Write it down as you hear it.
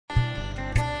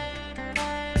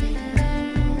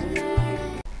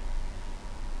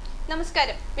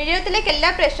നമസ്കാരം. മീഡിയത്തിലേക്ക് എല്ലാ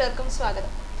പ്രേക്ഷകർക്കും സ്വാഗതം.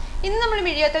 ഇന്ന് നമ്മൾ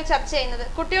മീഡിയത്തിൽ ചർച്ച ചെയ്യുന്നത്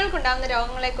കുട്ടികൾക്കുണ്ടാകുന്ന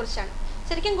രോഗങ്ങളെക്കുറിച്ചാണ്.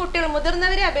 ശരിക്കും കുട്ടികൾ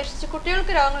മുതിർന്നവരെ അപേക്ഷിച്ച്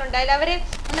കുട്ടികൾക്ക് രോഗങ്ങൾ ഉണ്ടായാൽ അവരെ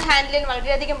ഒന്ന് ഹാൻഡിൽ ചെയ്യാൻ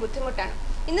വളരെയധികം ബുദ്ധിമുട്ടാണ്.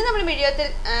 ഇന്ന് നമ്മൾ മീഡിയത്തിൽ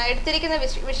എടുത്തിരിക്കുന്ന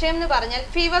വിഷയം എന്ന് പറഞ്ഞാൽ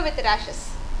ഫീവർ വിത്ത് റാഷസ്.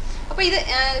 അപ്പോൾ ഇത്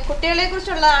കുട്ടികളെ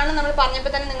കുറിച്ചുള്ളതാണ്. നമ്മൾ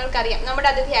പറഞ്ഞപ്പോൾ തന്നെ നിങ്ങൾക്കറിയാം നമ്മുടെ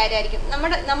അതിഥി ആരായിരിക്കും.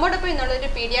 നമ്മോടൊപ്പം ഇന്നുള്ളൊരു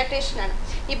പീഡിയാട്രീഷ്യനാണ്.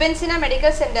 ഇബൻസിന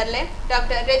മെഡിക്കൽ സെന്ററിലെ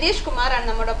ഡോക്ടർ രതീഷ് കുമാറാണ്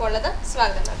നമ്മോടൊപ്പം ഉള്ളത്.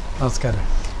 സ്വാഗതം. നമസ്കാരം.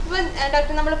 അപ്പോൾ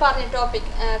ഡോക്ടർ, നമ്മൾ പറഞ്ഞ ടോപ്പിക്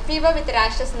ഫീവർ വിത്ത്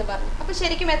റാഷസ് എന്ന് പറഞ്ഞു. അപ്പോൾ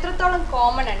ശരിക്കും എത്രത്തോളം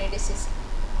കോമൺ ആണ് ഈ ഡിസീസ്?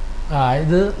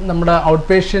 ഇത് നമ്മുടെ ഔട്ട്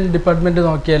പേഷ്യൻ്റ് ഡിപ്പാർട്ട്മെൻറ്റ്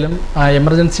നോക്കിയാലും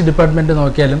എമർജൻസി ഡിപ്പാർട്ട്മെൻറ്റ്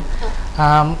നോക്കിയാലും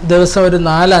ദിവസം ഒരു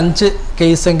 4-5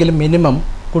 കേസെങ്കിലും മിനിമം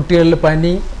കുട്ടികളിൽ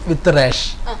പനി വിത്ത് റാഷ്.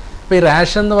 അപ്പോൾ ഈ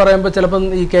റാഷ് എന്ന് പറയുമ്പോൾ ചിലപ്പം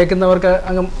ഈ കേൾക്കുന്നവർക്ക്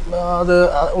അങ്ങ് അത്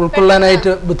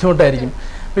ഉൾക്കൊള്ളാനായിട്ട് ബുദ്ധിമുട്ടായിരിക്കും.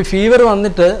 അപ്പോൾ ഈ ഫീവർ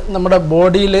വന്നിട്ട് നമ്മുടെ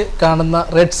ബോഡിയിൽ കാണുന്ന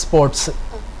റെഡ് സ്പോട്ട്സ്,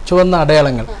 ചുവന്ന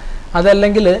അടയാളങ്ങൾ,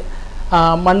 അതല്ലെങ്കിൽ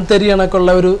മൺതരി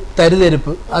കണക്കുള്ള ഒരു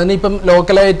തരിതെരുപ്പ്, അതിനിപ്പം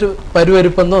ലോക്കലായിട്ട്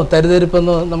പരുവരുപ്പെന്നോ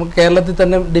തരിതെരുപ്പെന്നോ നമുക്ക് കേരളത്തിൽ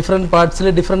തന്നെ ഡിഫറെൻറ്റ് പാർട്സിൽ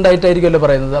ഡിഫറെൻ്റ് ആയിട്ടായിരിക്കുമല്ലോ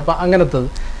പറയുന്നത്. അപ്പോൾ അങ്ങനത്തത്.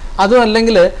 അതും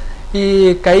അല്ലെങ്കിൽ ഈ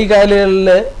കൈകാലുകളിൽ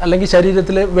അല്ലെങ്കിൽ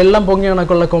ശരീരത്തിൽ വെള്ളം പൊങ്ങി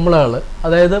കണക്കുള്ള കുമിളകൾ,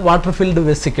 അതായത് വാട്ടർ ഫിൽഡ്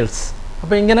വെസിക്കിൾസ്.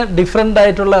 അപ്പോൾ ഇങ്ങനെ ഡിഫറെൻ്റ്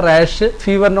ആയിട്ടുള്ള റാഷ്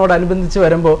ഫീവറിനോടനുബന്ധിച്ച്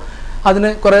വരുമ്പോൾ അതിന്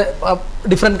കുറേ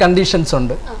ഡിഫറെൻറ്റ് കണ്ടീഷൻസ്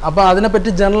ഉണ്ട്. അപ്പോൾ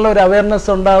അതിനെപ്പറ്റി ജനറൽ ഒരു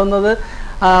അവയർനെസ് ഉണ്ടാകുന്നത്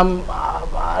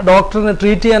ഡോക്ടറിന്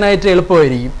ട്രീറ്റ് ചെയ്യാനായിട്ട്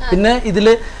എളുപ്പമായിരിക്കും. പിന്നെ ഇതിൽ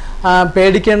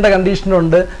പേടിക്കേണ്ട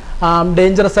കണ്ടീഷനുണ്ട്,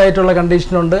 ഡേഞ്ചറസ് ആയിട്ടുള്ള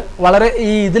കണ്ടീഷനുണ്ട്. വളരെ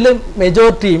ഇതിൽ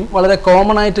മെജോറിറ്റിയും വളരെ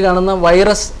കോമൺ ആയിട്ട് കാണുന്ന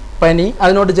വൈറസ് പനി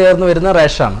അതിനോട് ചേർന്ന് വരുന്ന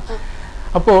റാഷാണ്.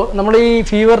 അപ്പോൾ നമ്മൾ ഈ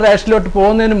ഫീവർ റാഷിലോട്ട്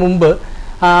പോകുന്നതിന് മുമ്പ്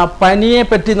പനിയെ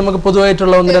പറ്റി നമുക്ക്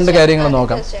പൊതുവായിട്ടുള്ള 1-2 കാര്യങ്ങൾ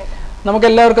നോക്കാം.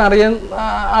 നമുക്കെല്ലാവർക്കും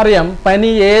അറിയാം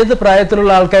പനി ഏത്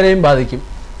പ്രായത്തിലുള്ള ആൾക്കാരെയും ബാധിക്കും,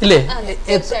 ഇല്ലേ?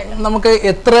 നമുക്ക്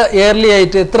എത്ര ഇയർലി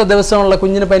ആയിട്ട് എത്ര ദിവസമുള്ള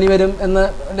കുഞ്ഞിന് പനി വരും എന്ന്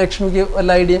ലക്ഷ്മിക്ക്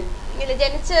വല്ല ഐഡിയ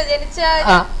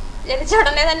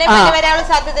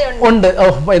ഉണ്ട്?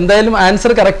 എന്തായാലും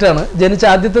ആൻസർ കറക്റ്റ് ആണ്. ജനിച്ച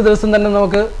ആദ്യത്തെ ദിവസം തന്നെ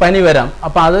നമുക്ക് പനി വരാം.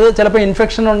 അപ്പൊ അത് ചിലപ്പോൾ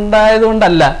ഇൻഫെക്ഷൻ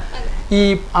ഉണ്ടായതുകൊണ്ടല്ല, ഈ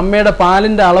അമ്മയുടെ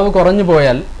പാലിന്റെ അളവ് കുറഞ്ഞു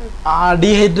പോയാൽ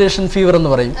ഡീഹൈഡ്രേഷൻ ഫീവർ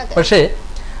എന്ന് പറയും. പക്ഷേ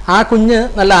ആ കുഞ്ഞ്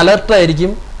നല്ല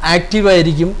അലർട്ടായിരിക്കും,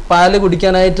 ആക്റ്റീവായിരിക്കും, പാല്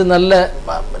കുടിക്കാനായിട്ട് നല്ല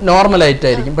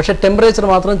നോർമലായിട്ടായിരിക്കും. പക്ഷേ ടെമ്പറേച്ചർ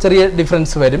മാത്രം ചെറിയ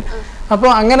ഡിഫറൻസ് വരും. അപ്പോൾ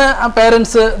അങ്ങനെ ആ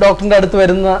പേരൻസ് ഡോക്ടറിൻ്റെ അടുത്ത്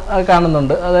വരുന്ന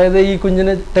കാണുന്നുണ്ട്. അതായത് ഈ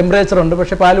കുഞ്ഞിന് ടെമ്പറേച്ചർ ഉണ്ട്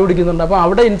പക്ഷേ പാല് കുടിക്കുന്നുണ്ട്. അപ്പോൾ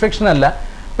അവിടെ ഇൻഫെക്ഷൻ അല്ല,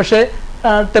 പക്ഷേ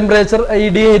ടെമ്പറേച്ചർ ഈ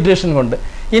ഡീഹൈഡ്രേഷൻ കൊണ്ട്.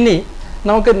 ഇനി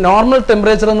നമുക്ക് നോർമൽ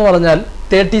ടെമ്പറേച്ചർ എന്ന് പറഞ്ഞാൽ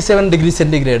 37 ഡിഗ്രി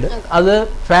സെൻറ്റിഗ്രേഡ്. അത്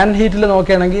ഫാൻ ഹീറ്റിൽ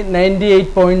നോക്കുകയാണെങ്കിൽ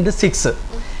 98.6.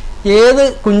 ഏത്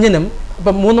കുഞ്ഞിനും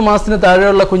ഇപ്പം 3 മാസത്തിന്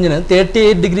താഴെയുള്ള കുഞ്ഞിന്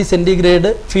 38 ഡിഗ്രി സെൻറ്റിഗ്രേഡ്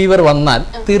ഫീവർ വന്നാൽ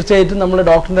തീർച്ചയായിട്ടും നമ്മൾ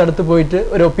ഡോക്ടറിൻ്റെ അടുത്ത് പോയിട്ട്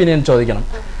ഒരു ഒപ്പീനിയൻ ചോദിക്കണം.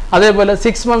 അതേപോലെ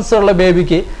 6 മന്ത്സ് ഉള്ള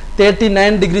ബേബിക്ക്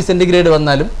 39 ഡിഗ്രി സെൻറ്റിഗ്രേഡ്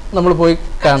വന്നാലും നമ്മൾ പോയി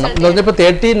കാണണം. എന്ന് പറഞ്ഞാൽ ഇപ്പോൾ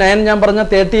 39 ഞാൻ പറഞ്ഞാൽ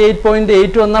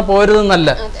 38.8 വന്നാൽ പോരുതെന്നല്ല.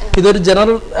 ഇതൊരു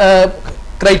ജനറൽ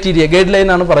ക്രൈറ്റീരിയ, ഗൈഡ്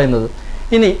ലൈനാണ് പറയുന്നത്.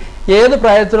 ഇനി ഏത്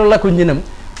പ്രായത്തിലുള്ള കുഞ്ഞിനും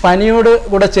പനിയോട്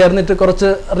കൂടെ ചേർന്നിട്ട്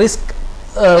കുറച്ച് റിസ്ക്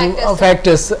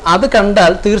ഫാക്ടേഴ്സ് അത്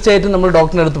കണ്ടാൽ തീർച്ചയായിട്ടും നമ്മൾ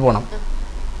ഡോക്ടറിൻ്റെ അടുത്ത് പോകണം.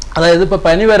 അതായത് ഇപ്പോൾ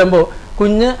പനി വരുമ്പോൾ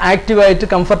കുഞ്ഞ് ആക്റ്റീവായിട്ട്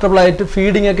കംഫർട്ടബിളായിട്ട്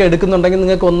ഫീഡിംഗ് ഒക്കെ എടുക്കുന്നുണ്ടെങ്കിൽ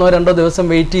നിങ്ങൾക്ക് 1-2 ദിവസം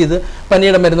വെയിറ്റ് ചെയ്ത്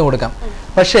പനിയുടെ മരുന്ന് കൊടുക്കാം.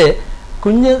 പക്ഷേ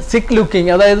കുഞ്ഞ് സിക്ക് ലുക്കിങ്,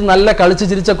 അതായത് നല്ല കളിച്ച്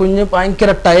ചിരിച്ച കുഞ്ഞ്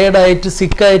ഭയങ്കര ടയേർഡായിട്ട്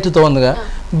സിക്കായിട്ട് തോന്നുക,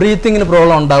 ബ്രീത്തിങ്ങിന്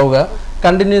പ്രോബ്ലം ഉണ്ടാവുക,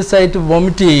 കണ്ടിന്യൂസ് ആയിട്ട്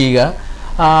വൊമിറ്റ് ചെയ്യുക,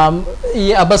 ഈ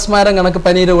അപസ്മാരം കണക്ക്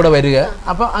പനിയുടെ കൂടെ വരിക.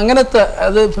 അപ്പം അങ്ങനത്തെ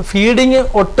അത് ഫീഡിങ്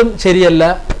ഒട്ടും ശരിയല്ല,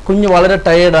 കുഞ്ഞ് വളരെ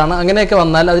ടയേർഡാണ്, അങ്ങനെയൊക്കെ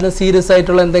വന്നാൽ അതിന് സീരിയസ്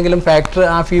ആയിട്ടുള്ള എന്തെങ്കിലും ഫാക്ടർ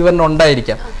ആ ഫീവറിന്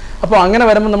ഉണ്ടായിരിക്കാം. അപ്പോൾ അങ്ങനെ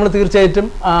വരുമ്പോൾ നമ്മൾ തീർച്ചയായിട്ടും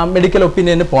മെഡിക്കൽ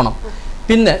ഒപ്പീനിയന് പോകണം.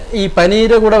 പിന്നെ ഈ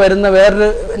പനിയുടെ കൂടെ വരുന്ന വേറൊരു,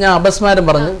 ഞാൻ അപസ്മാരം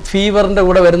പറഞ്ഞു, ഫീവറിൻ്റെ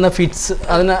കൂടെ വരുന്ന ഫിറ്റ്സ്,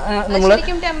 അതിന് നമ്മൾ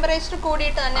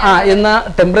എന്നാൽ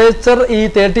ടെമ്പറേച്ചർ ഈ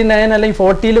 39 അല്ലെങ്കിൽ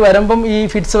 40 വരുമ്പം ഈ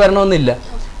ഫിറ്റ്സ് വരണമെന്നില്ല.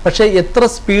 പക്ഷേ എത്ര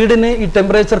സ്പീഡിന് ഈ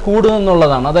ടെമ്പറേച്ചർ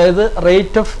കൂടുമെന്നുള്ളതാണ്. അതായത്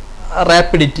റേറ്റ് ഓഫ്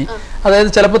റാപ്പിഡിറ്റി. അതായത്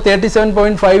ചിലപ്പോൾ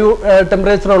 37.5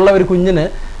 ടെമ്പറേച്ചർ ഉള്ള ഒരു കുഞ്ഞിന്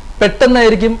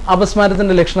പെട്ടെന്നായിരിക്കും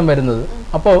അപസ്മാരത്തിൻ്റെ ലക്ഷണം വരുന്നത്.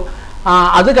 അപ്പോൾ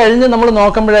അത് കഴിഞ്ഞ് നമ്മൾ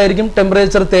നോക്കുമ്പോഴായിരിക്കും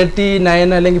ടെമ്പറേച്ചർ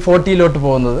 39 അല്ലെങ്കിൽ 40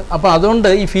 പോകുന്നത്. അപ്പോൾ അതുകൊണ്ട്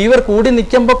ഈ ഫീവർ കൂടി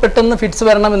നിൽക്കുമ്പോൾ പെട്ടെന്ന് ഫിറ്റ്സ്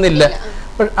വരണമെന്നില്ല,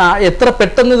 എത്ര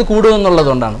പെട്ടെന്ന് ഇത്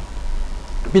കൂടുമെന്നുള്ളതുകൊണ്ടാണ്.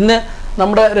 പിന്നെ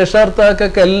നമ്മുടെ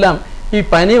രക്ഷകർത്താക്കൾക്ക് എല്ലാം ഈ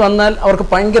പനി വന്നാൽ അവർക്ക്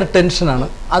ഭയങ്കര ടെൻഷനാണ്.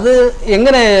 അത്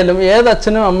എങ്ങനെയായാലും ഏത്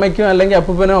അച്ഛനും അമ്മയ്ക്കും അല്ലെങ്കിൽ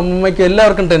അപ്പൂപ്പനും അമ്മയ്ക്കും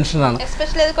എല്ലാവർക്കും ടെൻഷനാണ്,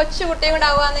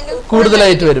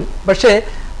 കൂടുതലായിട്ട് വരും. പക്ഷേ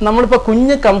നമ്മളിപ്പോൾ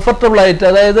കുഞ്ഞ് കംഫർട്ടബിളായിട്ട്,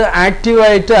 അതായത്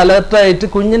ആക്റ്റീവായിട്ട് അലർട്ടായിട്ട്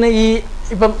കുഞ്ഞിന് ഈ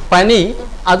ഇപ്പം പനി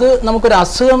അത് നമുക്കൊരു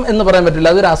അസുഖം എന്ന് പറയാൻ പറ്റില്ല,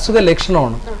 അതൊരു അസുഖ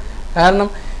ലക്ഷണമാണ്. കാരണം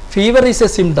ഫീവർ ഈസ് എ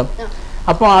സിംറ്റം.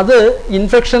 അപ്പോൾ അത്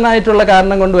ഇൻഫെക്ഷൻ ആയിട്ടുള്ള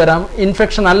കാരണം കൊണ്ടുവരാം,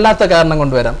 ഇൻഫെക്ഷൻ അല്ലാത്ത കാരണം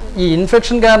കൊണ്ടുവരാം. ഈ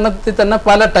ഇൻഫെക്ഷൻ കാരണത്തിൽ തന്നെ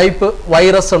പല ടൈപ്പ്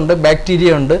വൈറസ് ഉണ്ട്,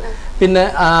 ബാക്ടീരിയ ഉണ്ട്, പിന്നെ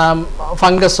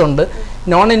ഫംഗസ് ഉണ്ട്.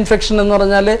 നോൺ ഇൻഫെക്ഷൻ എന്ന്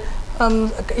പറഞ്ഞാൽ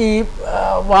ഈ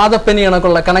വാദപ്പനി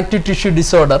കണക്കുള്ള കണക്റ്റീവ് ടിഷ്യൂ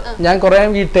ഡിസോർഡർ, ഞാൻ കുറേ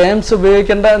ഈ ടേംസ്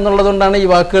ഉപയോഗിക്കേണ്ട എന്നുള്ളതുകൊണ്ടാണ് ഈ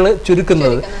വാക്കുകൾ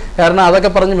ചുരുക്കുന്നത്. കാരണം അതൊക്കെ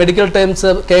പറഞ്ഞ് മെഡിക്കൽ ടേംസ്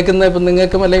കേൾക്കുന്ന ഇപ്പം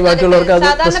നിങ്ങൾക്കും അല്ലെങ്കിൽ ബാക്കിയുള്ളവർക്ക് അത്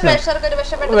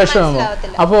വിഷമമോ.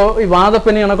 അപ്പോൾ ഈ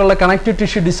വാദപ്പനി കണക്കുള്ള കണക്റ്റീവ്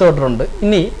ടിഷ്യൂ ഡിസോർഡർ ഉണ്ട്.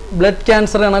 ഇനി ബ്ലഡ്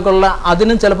ക്യാൻസർ കണക്കുള്ള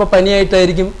അതിനും ചിലപ്പോൾ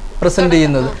പനിയായിട്ടായിരിക്കും പ്രസന്റ്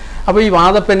ചെയ്യുന്നത്. അപ്പോൾ ഈ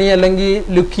വാദപ്പനി അല്ലെങ്കിൽ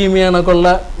ലുക്കീമിയ കണക്കുള്ള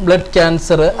ബ്ലഡ്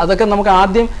ക്യാൻസർ അതൊക്കെ നമുക്ക്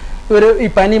ആദ്യം ഈ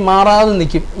പനി മാറാതെ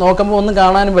നിൽക്കും, നോക്കുമ്പോൾ ഒന്നും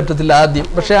കാണാനും പറ്റത്തില്ല ആദ്യം.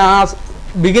 പക്ഷേ ആ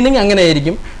ബിഗിനിങ് അങ്ങനെ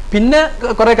ആയിരിക്കും. പിന്നെ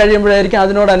കുറേ കഴിയുമ്പോഴായിരിക്കും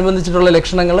അതിനോടനുബന്ധിച്ചിട്ടുള്ള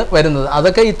ലക്ഷണങ്ങൾ വരുന്നത്.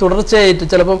 അതൊക്കെ ഈ തുടർച്ചയായിട്ട്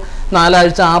ചിലപ്പം 4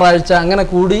 ആഴ്ച 6 ആഴ്ച അങ്ങനെ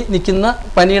കൂടി നിൽക്കുന്ന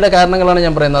പനിയുടെ കാരണങ്ങളാണ്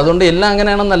ഞാൻ പറയുന്നത്. അതുകൊണ്ട് എല്ലാം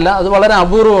അങ്ങനെയാണെന്നല്ല, അത് വളരെ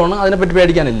അപൂർവമാണ്, അതിനെപ്പറ്റി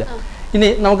പേടിക്കാനില്ല. ഇനി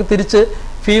നമുക്ക് തിരിച്ച്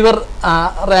ഫീവർ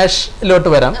റാഷിലോട്ട്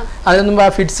വരാം. അതിന് മുമ്പ് ആ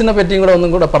ഫിറ്റ്സിനെ പറ്റിയും കൂടെ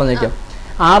ഒന്നും കൂടെ പറഞ്ഞേക്കാം.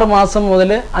 6 മാസം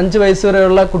മുതൽ 5 വയസ്സ്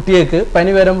വരെയുള്ള കുട്ടികൾക്ക്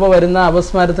പനി വരുമ്പോൾ വരുന്ന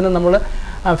അപസ്മാരത്തിന് നമ്മൾ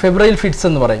ഫെബ്രൈൽ ഫിറ്റ്സ്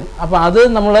എന്ന് പറയും. അപ്പോൾ അത്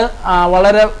നമ്മൾ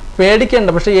വളരെ പേടിക്കേണ്ട,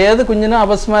 പക്ഷേ ഏത് കുഞ്ഞിനോ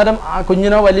അപസ്മാരം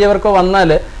കുഞ്ഞിനോ വലിയവർക്കോ വന്നാൽ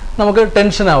നമുക്ക്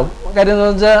ടെൻഷനാവും. കാര്യം എന്ന്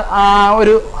വെച്ചാൽ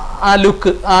ആ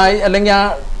ലുക്ക് അല്ലെങ്കിൽ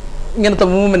ഇങ്ങനത്തെ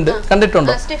മൂവ്മെന്റ്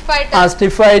കണ്ടിട്ടുണ്ടോ?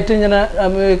 സ്റ്റിഫായിട്ട് ഇങ്ങനെ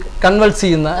കൺവൾസ്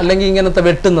ചെയ്യുന്ന അല്ലെങ്കിൽ ഇങ്ങനത്തെ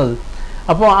വെട്ടുന്നത്.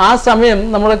 അപ്പോൾ ആ സമയം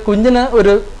നമ്മുടെ കുഞ്ഞിന്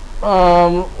ഒരു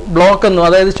ബ്ലോക്കൊന്നും,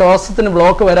 അതായത് ശ്വാസത്തിന്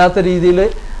ബ്ലോക്ക് വരാത്ത രീതിയിൽ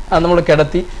നമ്മൾ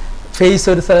കിടത്തി ഫേസ്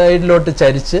ഒരു സൈഡിലോട്ട്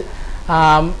ചരിച്ച്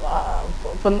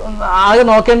ഇപ്പം ആകെ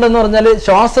നോക്കേണ്ടതെന്ന് പറഞ്ഞാൽ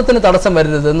ശ്വാസത്തിന് തടസ്സം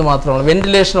വരരുത് എന്ന് മാത്രമാണ്.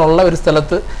 വെന്റിലേഷൻ ഉള്ള ഒരു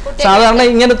സ്ഥലത്ത് സാധാരണ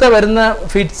ഇങ്ങനത്തെ വരുന്ന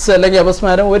ഫിറ്റ്സ് അല്ലെങ്കിൽ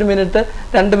അപസ്മാരം 1 മിനിറ്റ്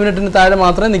 2 മിനിറ്റിന് താഴെ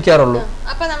മാത്രമേ നിൽക്കാറുള്ളൂ.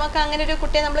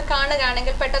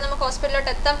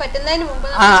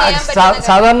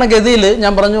 സാധാരണഗതിയിൽ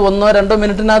ഞാൻ പറഞ്ഞു 1-2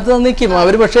 മിനിറ്റിനകത്ത് നിൽക്കും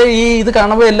അവർ. പക്ഷേ ഇത്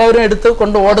കാണുമ്പോൾ എല്ലാവരും എടുത്ത്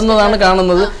കൊണ്ട് ഓടുന്നതാണ്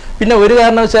കാണുന്നത്. പിന്നെ ഒരു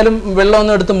കാരണവശാലും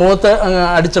വെള്ളമൊന്നും എടുത്ത് മുഖത്ത്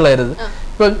അടിച്ചുകളയരുത്.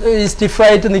 ഇപ്പം ഈ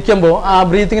സ്റ്റിഫായിട്ട് നിൽക്കുമ്പോൾ ആ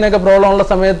ബ്രീത്തിങ്ങിനൊക്കെ പ്രോബ്ലം ഉള്ള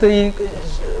സമയത്ത് ഈ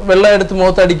വെള്ളം എടുത്ത്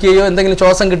മുഖത്ത് അടിക്കുകയോ എന്തെങ്കിലും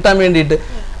ശ്വാസം കിട്ടാൻ വേണ്ടിയിട്ട്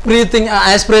ബ്രീത്തിങ്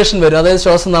ആസ്പിറേഷൻ വരും, അതായത്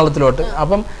ശ്വാസനാളത്തിലോട്ട്.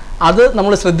 അപ്പം അത്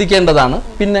നമ്മൾ ശ്രദ്ധിക്കേണ്ടതാണ്.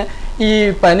 പിന്നെ ഈ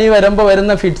പനി വരുമ്പോൾ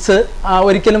വരുന്ന ഫിറ്റ്സ്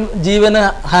ഒരിക്കലും ജീവന്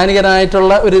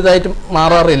ഹാനികരമായിട്ടുള്ള ഒരു ഇതായിട്ട്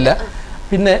മാറാറില്ല.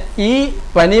 പിന്നെ ഈ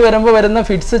പനി വരുമ്പോൾ വരുന്ന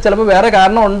ഫിറ്റ്സ് ചിലപ്പോൾ വേറെ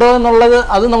കാരണം ഉണ്ടോ എന്നുള്ളത്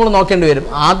അത് നമ്മൾ നോക്കേണ്ടി വരും.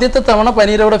 ആദ്യത്തെ തവണ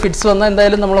പനിയുടെ കൂടെ ഫിറ്റ്സ് വന്നാൽ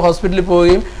എന്തായാലും നമ്മൾ ഹോസ്പിറ്റലിൽ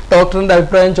പോവുകയും ഡോക്ടറിൻ്റെ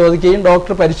അഭിപ്രായം ചോദിക്കുകയും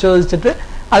ഡോക്ടർ പരിശോധിച്ചിട്ട്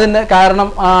അതിൻ്റെ കാരണം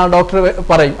ഡോക്ടർ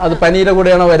പറയും അത് പനിയുടെ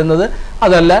കൂടെയാണോ വരുന്നത്,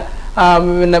 അതല്ല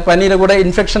പിന്നെ പനിയുടെ കൂടെ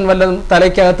ഇൻഫെക്ഷൻ വല്ലതും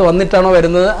തലയ്ക്കകത്ത് വന്നിട്ടാണോ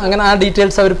വരുന്നത്, അങ്ങനെ ആ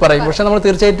ഡീറ്റെയിൽസ് അവർ പറയും. പക്ഷെ നമ്മൾ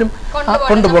തീർച്ചയായിട്ടും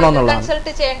കൊണ്ടുപോകണമെന്നുള്ളതാണ്,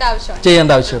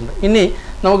 ചെയ്യേണ്ട ആവശ്യമുണ്ട്. ഇനി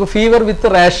നമുക്ക് ഫീവർ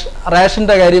വിത്ത്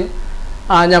റാഷിൻ്റെ കാര്യം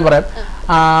ഞാൻ പറയാം.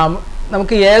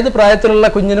 നമുക്ക് ഏത് പ്രായത്തിലുള്ള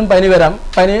കുഞ്ഞിനും പനി വരാം,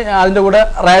 അതിൻ്റെ കൂടെ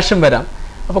റാഷും വരാം.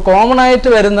 അപ്പോൾ കോമൺ ആയിട്ട്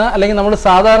വരുന്ന അല്ലെങ്കിൽ നമ്മൾ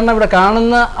സാധാരണ ഇവിടെ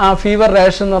കാണുന്ന ആ ഫീവർ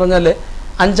റാഷ് എന്ന് പറഞ്ഞാൽ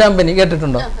 5ാം പനി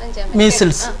കേട്ടിട്ടുണ്ടോ?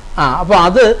 മീസിൽസ്. അപ്പോൾ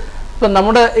അത് ഇപ്പം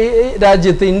നമ്മുടെ ഈ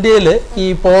രാജ്യത്ത് ഇന്ത്യയിൽ ഈ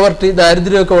പോവർട്ടി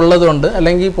ദാരിദ്ര്യമൊക്കെ ഉള്ളതുകൊണ്ട്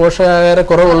അല്ലെങ്കിൽ പോഷകാഹാര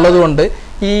കുറവുള്ളതുകൊണ്ട്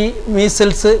ഈ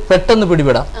മീസിൽസ് പെട്ടെന്ന്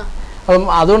പിടിപെടാം. അപ്പം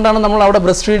അതുകൊണ്ടാണ് നമ്മൾ അവിടെ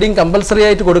ബ്രസ്റ്റ് ഫീഡിങ് കമ്പൽസറി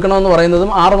ആയിട്ട് കൊടുക്കണമെന്ന്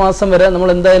പറയുന്നതും 6 മാസം വരെ നമ്മൾ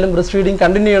എന്തായാലും ബ്രസ്റ്റ് ഫീഡിങ്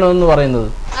കണ്ടിന്യൂ ചെയ്യണമെന്ന് പറയുന്നത്.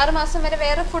 6 മാസം വരെ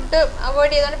വേറെ ഫുഡ്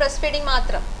അവോയ്ഡ് ചെയ്താണ് ബ്രസ്റ്റ് ഫീഡിങ്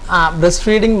മാത്രം. ബ്രസ്റ്റ്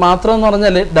ഫീഡിങ് മാത്രം എന്ന്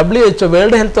പറഞ്ഞാൽ WHO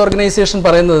വേൾഡ് ഹെൽത്ത് ഓർഗനൈസേഷൻ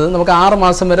പറയുന്നത് നമുക്ക് 6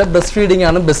 മാസം വരെ ബ്രസ്റ്റ് ഫീഡിങ്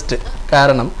ആണ് ബെസ്റ്റ്.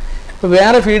 കാരണം ഇപ്പോൾ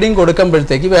വേറെ ഫീഡിങ്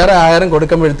കൊടുക്കുമ്പോഴത്തേക്ക്, വേറെ ആഹാരം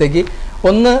കൊടുക്കുമ്പോഴത്തേക്ക്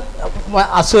ഒന്ന്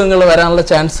അസുഖങ്ങൾ വരാനുള്ള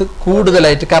ചാൻസ്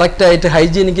കൂടുതലായിട്ട് കറക്റ്റായിട്ട്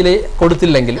ഹൈജീനിക്കലി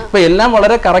കൊടുത്തില്ലെങ്കിൽ. ഇപ്പോൾ എല്ലാം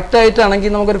വളരെ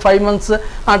കറക്റ്റായിട്ടാണെങ്കിൽ നമുക്കൊരു 5 മന്ത്സ്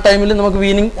ആ ടൈമിൽ നമുക്ക്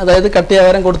വീനിങ്, അതായത് കട്ടി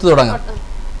ആഹാരം കൊടുത്തു തുടങ്ങാം.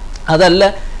 അതല്ല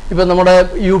ഇപ്പം നമ്മുടെ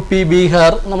UP,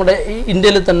 ബീഹാർ, നമ്മുടെ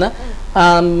ഇന്ത്യയിൽ തന്നെ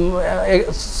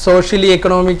socially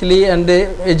economically and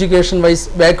education wise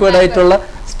backward ആയിട്ടുള്ള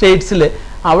സ്റ്റേറ്റ്സിൽ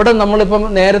അവിടെ നമ്മളിപ്പം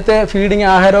നേരത്തെ ഫീഡിങ്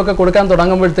ആഹാരമൊക്കെ കൊടുക്കാൻ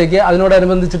തുടങ്ങുമ്പോഴത്തേക്ക്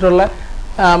അതിനോടനുബന്ധിച്ചിട്ടുള്ള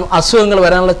അസുഖങ്ങൾ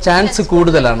വരാനുള്ള ചാൻസ്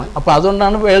കൂടുതലാണ്. അപ്പോൾ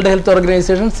അതുകൊണ്ടാണ് വേൾഡ് ഹെൽത്ത്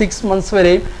ഓർഗനൈസേഷൻ 6 മന്ത്സ്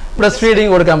വരെയും ബ്രസ്റ്റ്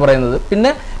ഫീഡിങ് കൊടുക്കാൻ പറയുന്നത്.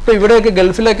 പിന്നെ ഇപ്പോൾ ഇവിടെയൊക്കെ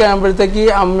ഗൾഫിലൊക്കെ ആകുമ്പോഴത്തേക്ക്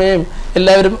അമ്മയും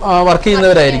എല്ലാവരും വർക്ക്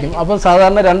ചെയ്യുന്നവരായിരിക്കും. അപ്പം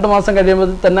സാധാരണ 2 മാസം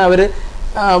കഴിയുമ്പോൾ തന്നെ അവർ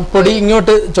പൊടി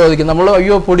ഇങ്ങോട്ട് ചോദിക്കും. നമ്മൾ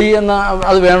അയ്യോ പൊടി എന്ന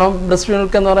അത് വേണം ബ്രസ്റ്റ്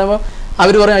മിൽക്ക് എന്ന് പറയുമ്പോൾ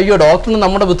അവർ പറയും അയ്യോ ഡോക്ടറിന്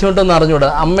നമ്മുടെ ബുദ്ധിമുട്ടൊന്നും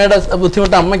അറിഞ്ഞുകൂടാ, അമ്മയുടെ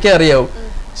ബുദ്ധിമുട്ട് അമ്മയ്ക്കേ അറിയാവും.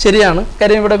 ശരിയാണ്,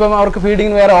 കാര്യം ഇവിടെ ഇപ്പം അവർക്ക്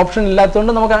ഫീഡിങ്ങിന് വേറെ ഓപ്ഷൻ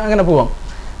ഇല്ലാത്തതുകൊണ്ട് നമുക്ക് അങ്ങനെ പോവാം.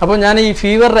 അപ്പോൾ ഞാൻ ഈ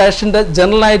ഫീവർ റാഷിൻ്റെ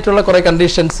ജനറൽ ആയിട്ടുള്ള കുറേ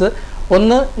കണ്ടീഷൻസ്,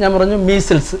 ഒന്ന് ഞാൻ പറഞ്ഞു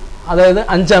മീസിൽസ്, അതായത്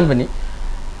 5ാം പനി.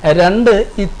 2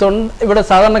 ഈ ഇവിടെ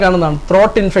സാധാരണ കാണുന്നതാണ്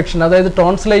ത്രോട്ട് ഇൻഫെക്ഷൻ, അതായത്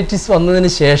ടോൺസിലൈറ്റിസ്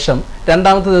വന്നതിന് ശേഷം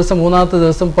 2ാമത്തെ ദിവസം 3ാമത്തെ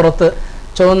ദിവസം പുറത്ത്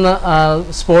ചുവന്ന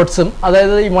സ്പോട്ട്സും,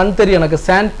 അതായത് ഈ മൺതരി കണക്ക്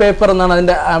സാൻഡ് പേപ്പർ എന്നാണ്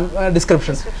അതിൻ്റെ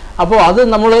ഡിസ്ക്രിപ്ഷൻ. അപ്പോൾ അത്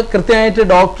നമ്മൾ കൃത്യമായിട്ട്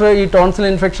ഡോക്ടർ ഈ ടോൺസിൽ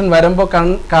ഇൻഫെക്ഷൻ വരുമ്പോൾ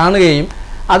കാണുകയും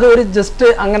അത് ഒരു ജസ്റ്റ്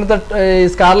അങ്ങനത്തെ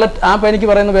സ്കാർലറ്റ്, ആ പനിക്ക്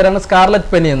പറയുന്ന പേരാണ് സ്കാർലറ്റ്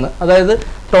പനി എന്ന്. അതായത്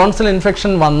ടോൺസിൽ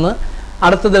ഇൻഫെക്ഷൻ വന്ന്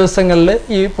അടുത്ത ദിവസങ്ങളിൽ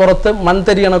ഈ പുറത്ത്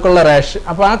മൺതരി കണക്കുള്ള റാഷ്.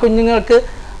 അപ്പോൾ ആ കുഞ്ഞുങ്ങൾക്ക്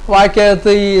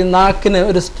വായ്ക്കകത്ത് ഈ നാക്കിന്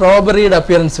ഒരു സ്ട്രോബെറിയുടെ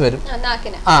അപ്പിയറൻസ് വരും.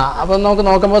 അപ്പം നമുക്ക്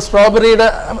നോക്കുമ്പോൾ സ്ട്രോബെറിയുടെ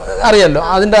അറിയാലോ,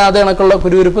 അതിൻ്റെ അതേ കണക്കുള്ള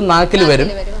കുരുകുരുപ്പ് നാക്കിൽ വരും.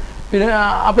 പിന്നെ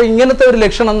അപ്പം ഇങ്ങനത്തെ ഒരു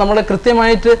ലക്ഷണം നമ്മൾ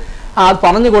കൃത്യമായിട്ട് അത്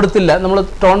പറഞ്ഞു കൊടുത്തില്ല. നമ്മൾ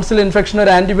ടോൺസിൽ ഇൻഫെക്ഷൻ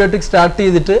ഒരു ആൻറ്റിബയോട്ടിക് സ്റ്റാർട്ട്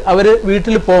ചെയ്തിട്ട് അവർ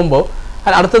വീട്ടിൽ പോകുമ്പോൾ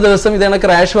അടുത്ത ദിവസം ഇത് കണക്ക്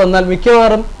റാഷ് വന്നാൽ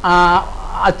മിക്കവാറും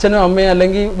അച്ഛനും അമ്മയും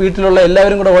അല്ലെങ്കിൽ വീട്ടിലുള്ള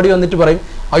എല്ലാവരും കൂടെ ഓടി വന്നിട്ട് പറയും,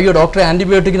 അയ്യോ ഡോക്ടറെ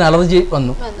ആൻറ്റിബയോട്ടിക്കിന് അലർജി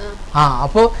വന്നു.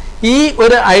 അപ്പോൾ ഈ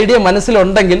ഒരു ഐഡിയ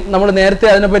മനസ്സിലുണ്ടെങ്കിൽ നമ്മൾ നേരത്തെ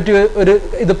അതിനെപ്പറ്റി ഒരു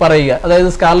ഇത് പറയുക. അതായത്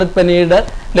സ്കാർലറ്റ് പനിയുടെ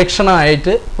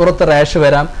ലക്ഷണമായിട്ട് പുറത്ത് റാഷ്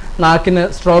വരാം, നാക്കിന്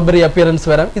സ്ട്രോബെറി അപ്പിയറൻസ്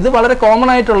വരാം. ഇത് വളരെ കോമൺ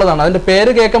ആയിട്ടുള്ളതാണ്. അതിൻ്റെ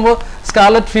പേര് കേൾക്കുമ്പോൾ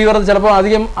സ്കാർലറ്റ് ഫീവർ ചിലപ്പോൾ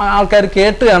അധികം ആൾക്കാർ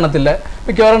കേട്ട് കാണത്തില്ല,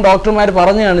 മിക്കവാറും ഡോക്ടർമാർ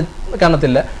പറഞ്ഞു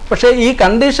കാണത്തില്ല. പക്ഷേ ഈ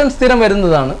കണ്ടീഷൻ സ്ഥിരം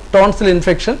വരുന്നതാണ്. Tonsil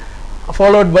infection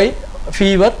followed by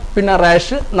fever, പിന്നെ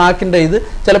റാഷ്, നാക്കിൻ്റെ ഇത്.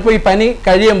 ചിലപ്പോൾ ഈ പനി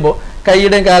കഴിയുമ്പോൾ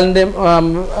കൈയുടെയും കാലിൻ്റെയും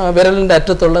വിരലിൻ്റെ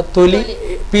അറ്റത്തുള്ള തൊലി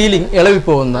പീലിംഗ്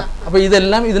ഇളവിപ്പോകുന്ന. അപ്പോൾ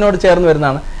ഇതെല്ലാം ഇതിനോട് ചേർന്ന്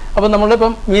വരുന്നതാണ്. അപ്പോൾ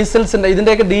നമ്മളിപ്പം മീസിൽസിൻ്റെ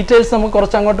ഇതിൻ്റെയൊക്കെ ഡീറ്റെയിൽസ് നമുക്ക്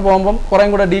കുറച്ച് അങ്ങോട്ട് പോകുമ്പം കുറേ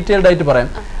കൂടെ ഡീറ്റെയിൽഡ് ആയിട്ട് പറയാം.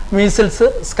 Measles,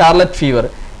 scarlet fever.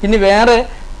 ഇനി വേറെ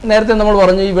നേരത്തെ നമ്മൾ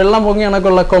പറഞ്ഞു ഈ വെള്ളം പൊങ്ങി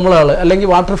കണക്കുള്ള കൊമളകൾ അല്ലെങ്കിൽ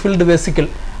വാട്ടർ ഫിൽഡ് വെസിക്കിൾ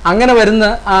അങ്ങനെ വരുന്ന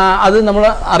അത് നമ്മൾ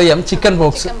അറിയാം, ചിക്കൻ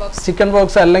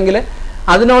പോക്സ് അല്ലെങ്കിൽ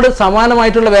അതിനോട്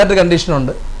സമാനമായിട്ടുള്ള വേറൊരു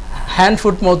കണ്ടീഷനുണ്ട്, ഹാൻഡ്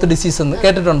ഫുട്ട് മൗത്ത് ഡിസീസ് എന്ന്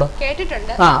കേട്ടിട്ടുണ്ടോ?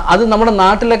 അത് നമ്മുടെ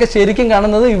നാട്ടിലൊക്കെ ശരിക്കും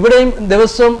കാണുന്നത്, ഇവിടെയും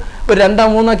ദിവസവും ഒരു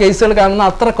 2-3 കേസുകൾ കാണുന്ന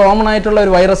അത്ര കോമൺ ആയിട്ടുള്ള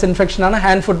ഒരു virus ഇൻഫെക്ഷനാണ്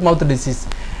hand foot mouth disease.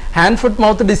 Hand foot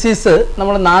mouth disease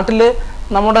നമ്മുടെ നാട്ടിൽ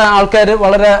നമ്മുടെ ആൾക്കാർ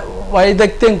വളരെ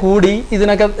വൈദഗ്ധ്യം കൂടി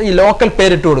ഇതിനൊക്കെ ഈ ലോക്കൽ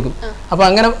പേരിട്ട് കൊടുക്കും. അപ്പോൾ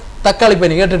അങ്ങനെ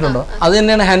തക്കാളിപ്പനി കേട്ടിട്ടുണ്ടോ? അത്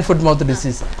തന്നെയാണ് ഹാൻഡ് ഫുട്ട് മൗത്ത്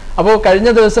ഡിസീസ്. അപ്പോൾ കഴിഞ്ഞ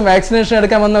ദിവസം വാക്സിനേഷൻ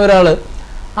എടുക്കാൻ വന്ന ഒരാൾ,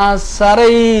 സാറേ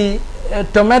ഈ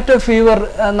ടൊമാറ്റോ ഫീവർ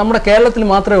നമ്മുടെ കേരളത്തിൽ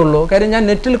മാത്രമേ ഉള്ളൂ, കാര്യം ഞാൻ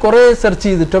നെറ്റിൽ കുറേ സെർച്ച്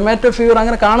ചെയ്തു, ടൊമാറ്റോ ഫീവർ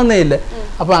അങ്ങനെ കാണുന്നേ ഇല്ല.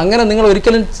 അപ്പോൾ അങ്ങനെ നിങ്ങൾ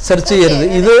ഒരിക്കലും സെർച്ച് ചെയ്യരുത്,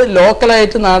 ഇത്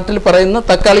ലോക്കലായിട്ട് നാട്ടിൽ പറയുന്ന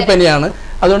തക്കാളിപ്പനിയാണ്,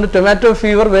 അതുകൊണ്ട് ടൊമാറ്റോ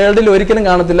ഫീവർ വേൾഡിൽ ഒരിക്കലും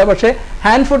കാണത്തില്ല. പക്ഷേ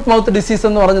ഹാൻഡ് ഫുട്ട് മൗത്ത് ഡിസീസ്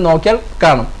എന്ന് പറഞ്ഞ് നോക്കിയാൽ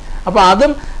കാണും. അപ്പോൾ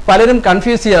അതും പലരും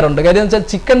കൺഫ്യൂസ് ചെയ്യാറുണ്ട്. കാര്യം എന്ന് വെച്ചാൽ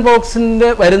ചിക്കൻ പോക്സിൻ്റെ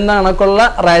വരുന്ന കണക്കുള്ള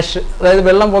റാഷ്, അതായത്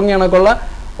വെള്ളം പൊങ്ങിയ കണക്കുള്ള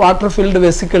വാട്ടർ ഫിൽഡ്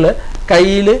വെസിക്കിള്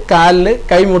കയ്യിൽ, കാലിൽ,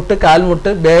 കൈമുട്ട്,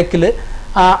 കാൽമുട്ട്, ബാക്കിൽ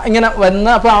ഇങ്ങനെ വരുന്ന.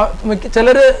 അപ്പോൾ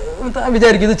ചിലർ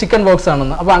വിചാരിക്കും ഇത് ചിക്കൻ ബോക്സ്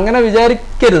ആണെന്ന്. അപ്പോൾ അങ്ങനെ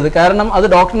വിചാരിക്കരുത്, കാരണം അത്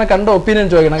ഡോക്ടറിനെ കണ്ട ഒപ്പീനിയൻ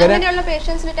ചോദിക്കണം. കാര്യം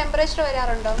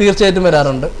തീർച്ചയായിട്ടും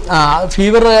വരാറുണ്ട്.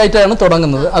 ഫീവർ ആയിട്ടാണ്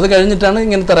തുടങ്ങുന്നത്, അത് കഴിഞ്ഞിട്ടാണ്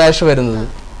ഇങ്ങനത്തെ റാഷ് വരുന്നത്.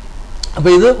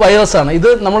 അപ്പോൾ ഇത് വൈറസാണ്. ഇത്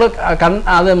നമ്മൾ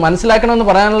അത് മനസ്സിലാക്കണമെന്ന്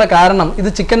പറയാനുള്ള കാരണം, ഇത്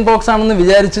ചിക്കൻ ബോക്സ് ആണെന്ന്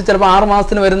വിചാരിച്ച് ചിലപ്പോൾ 6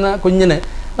 മാസത്തിന് വരുന്ന കുഞ്ഞിന്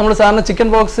നമ്മൾ സാറിന് ചിക്കൻ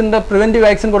ബോക്സിൻ്റെ പ്രിവെൻറ്റീവ്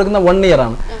വാക്സിൻ കൊടുക്കുന്ന 1 ഇയർ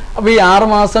ആണ്. അപ്പോൾ ഈ 6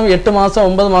 മാസം, 8 മാസം,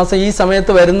 9 മാസം ഈ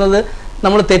സമയത്ത് വരുന്നത്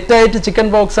നമ്മൾ തെറ്റായിട്ട് ചിക്കൻ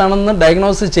ബോക്സ് ആണെന്ന്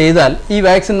ഡയഗ്നോസ് ചെയ്താൽ ഈ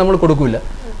വാക്സിൻ നമ്മൾ കൊടുക്കില്ല.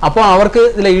 അപ്പോൾ അവർക്ക്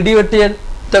ഇതിൽ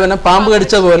ഇടിവെട്ടിയവനെ പാമ്പ്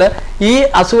കടിച്ച പോലെ ഈ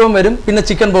അസുഖം വരും, പിന്നെ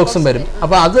ചിക്കൻ ബോക്സും വരും.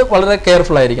 അപ്പോൾ അത് വളരെ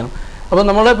കെയർഫുൾ ആയിരിക്കണം. അപ്പോൾ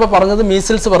നമ്മളിപ്പോൾ പറഞ്ഞത്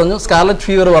മീസിൽസ് പറഞ്ഞു, സ്കാർലറ്റ്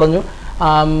ഫീവർ പറഞ്ഞു,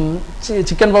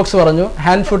 ചിക്കൻ ബോക്സ് പറഞ്ഞു,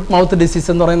 ഹാൻഡ് ഫുട്ട് മൗത്ത് ഡിസീസ്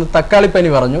എന്ന് പറയുന്ന തക്കാളിപ്പനി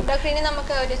പറഞ്ഞു.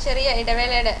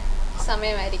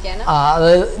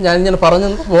 അതായത് ഞാൻ ഇങ്ങനെ പറഞ്ഞു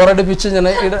ബോറടിപ്പിച്ച് ഞാൻ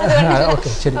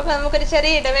നമുക്കൊരു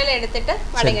ചെറിയ ഇടവേള എടുത്തിട്ട്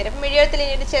മടങ്ങി വരാം.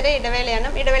 ചെറിയ ഇടവേളയാണ്,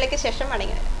 ഇടവേളയ്ക്ക് ശേഷം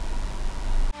മടങ്ങി വരാം.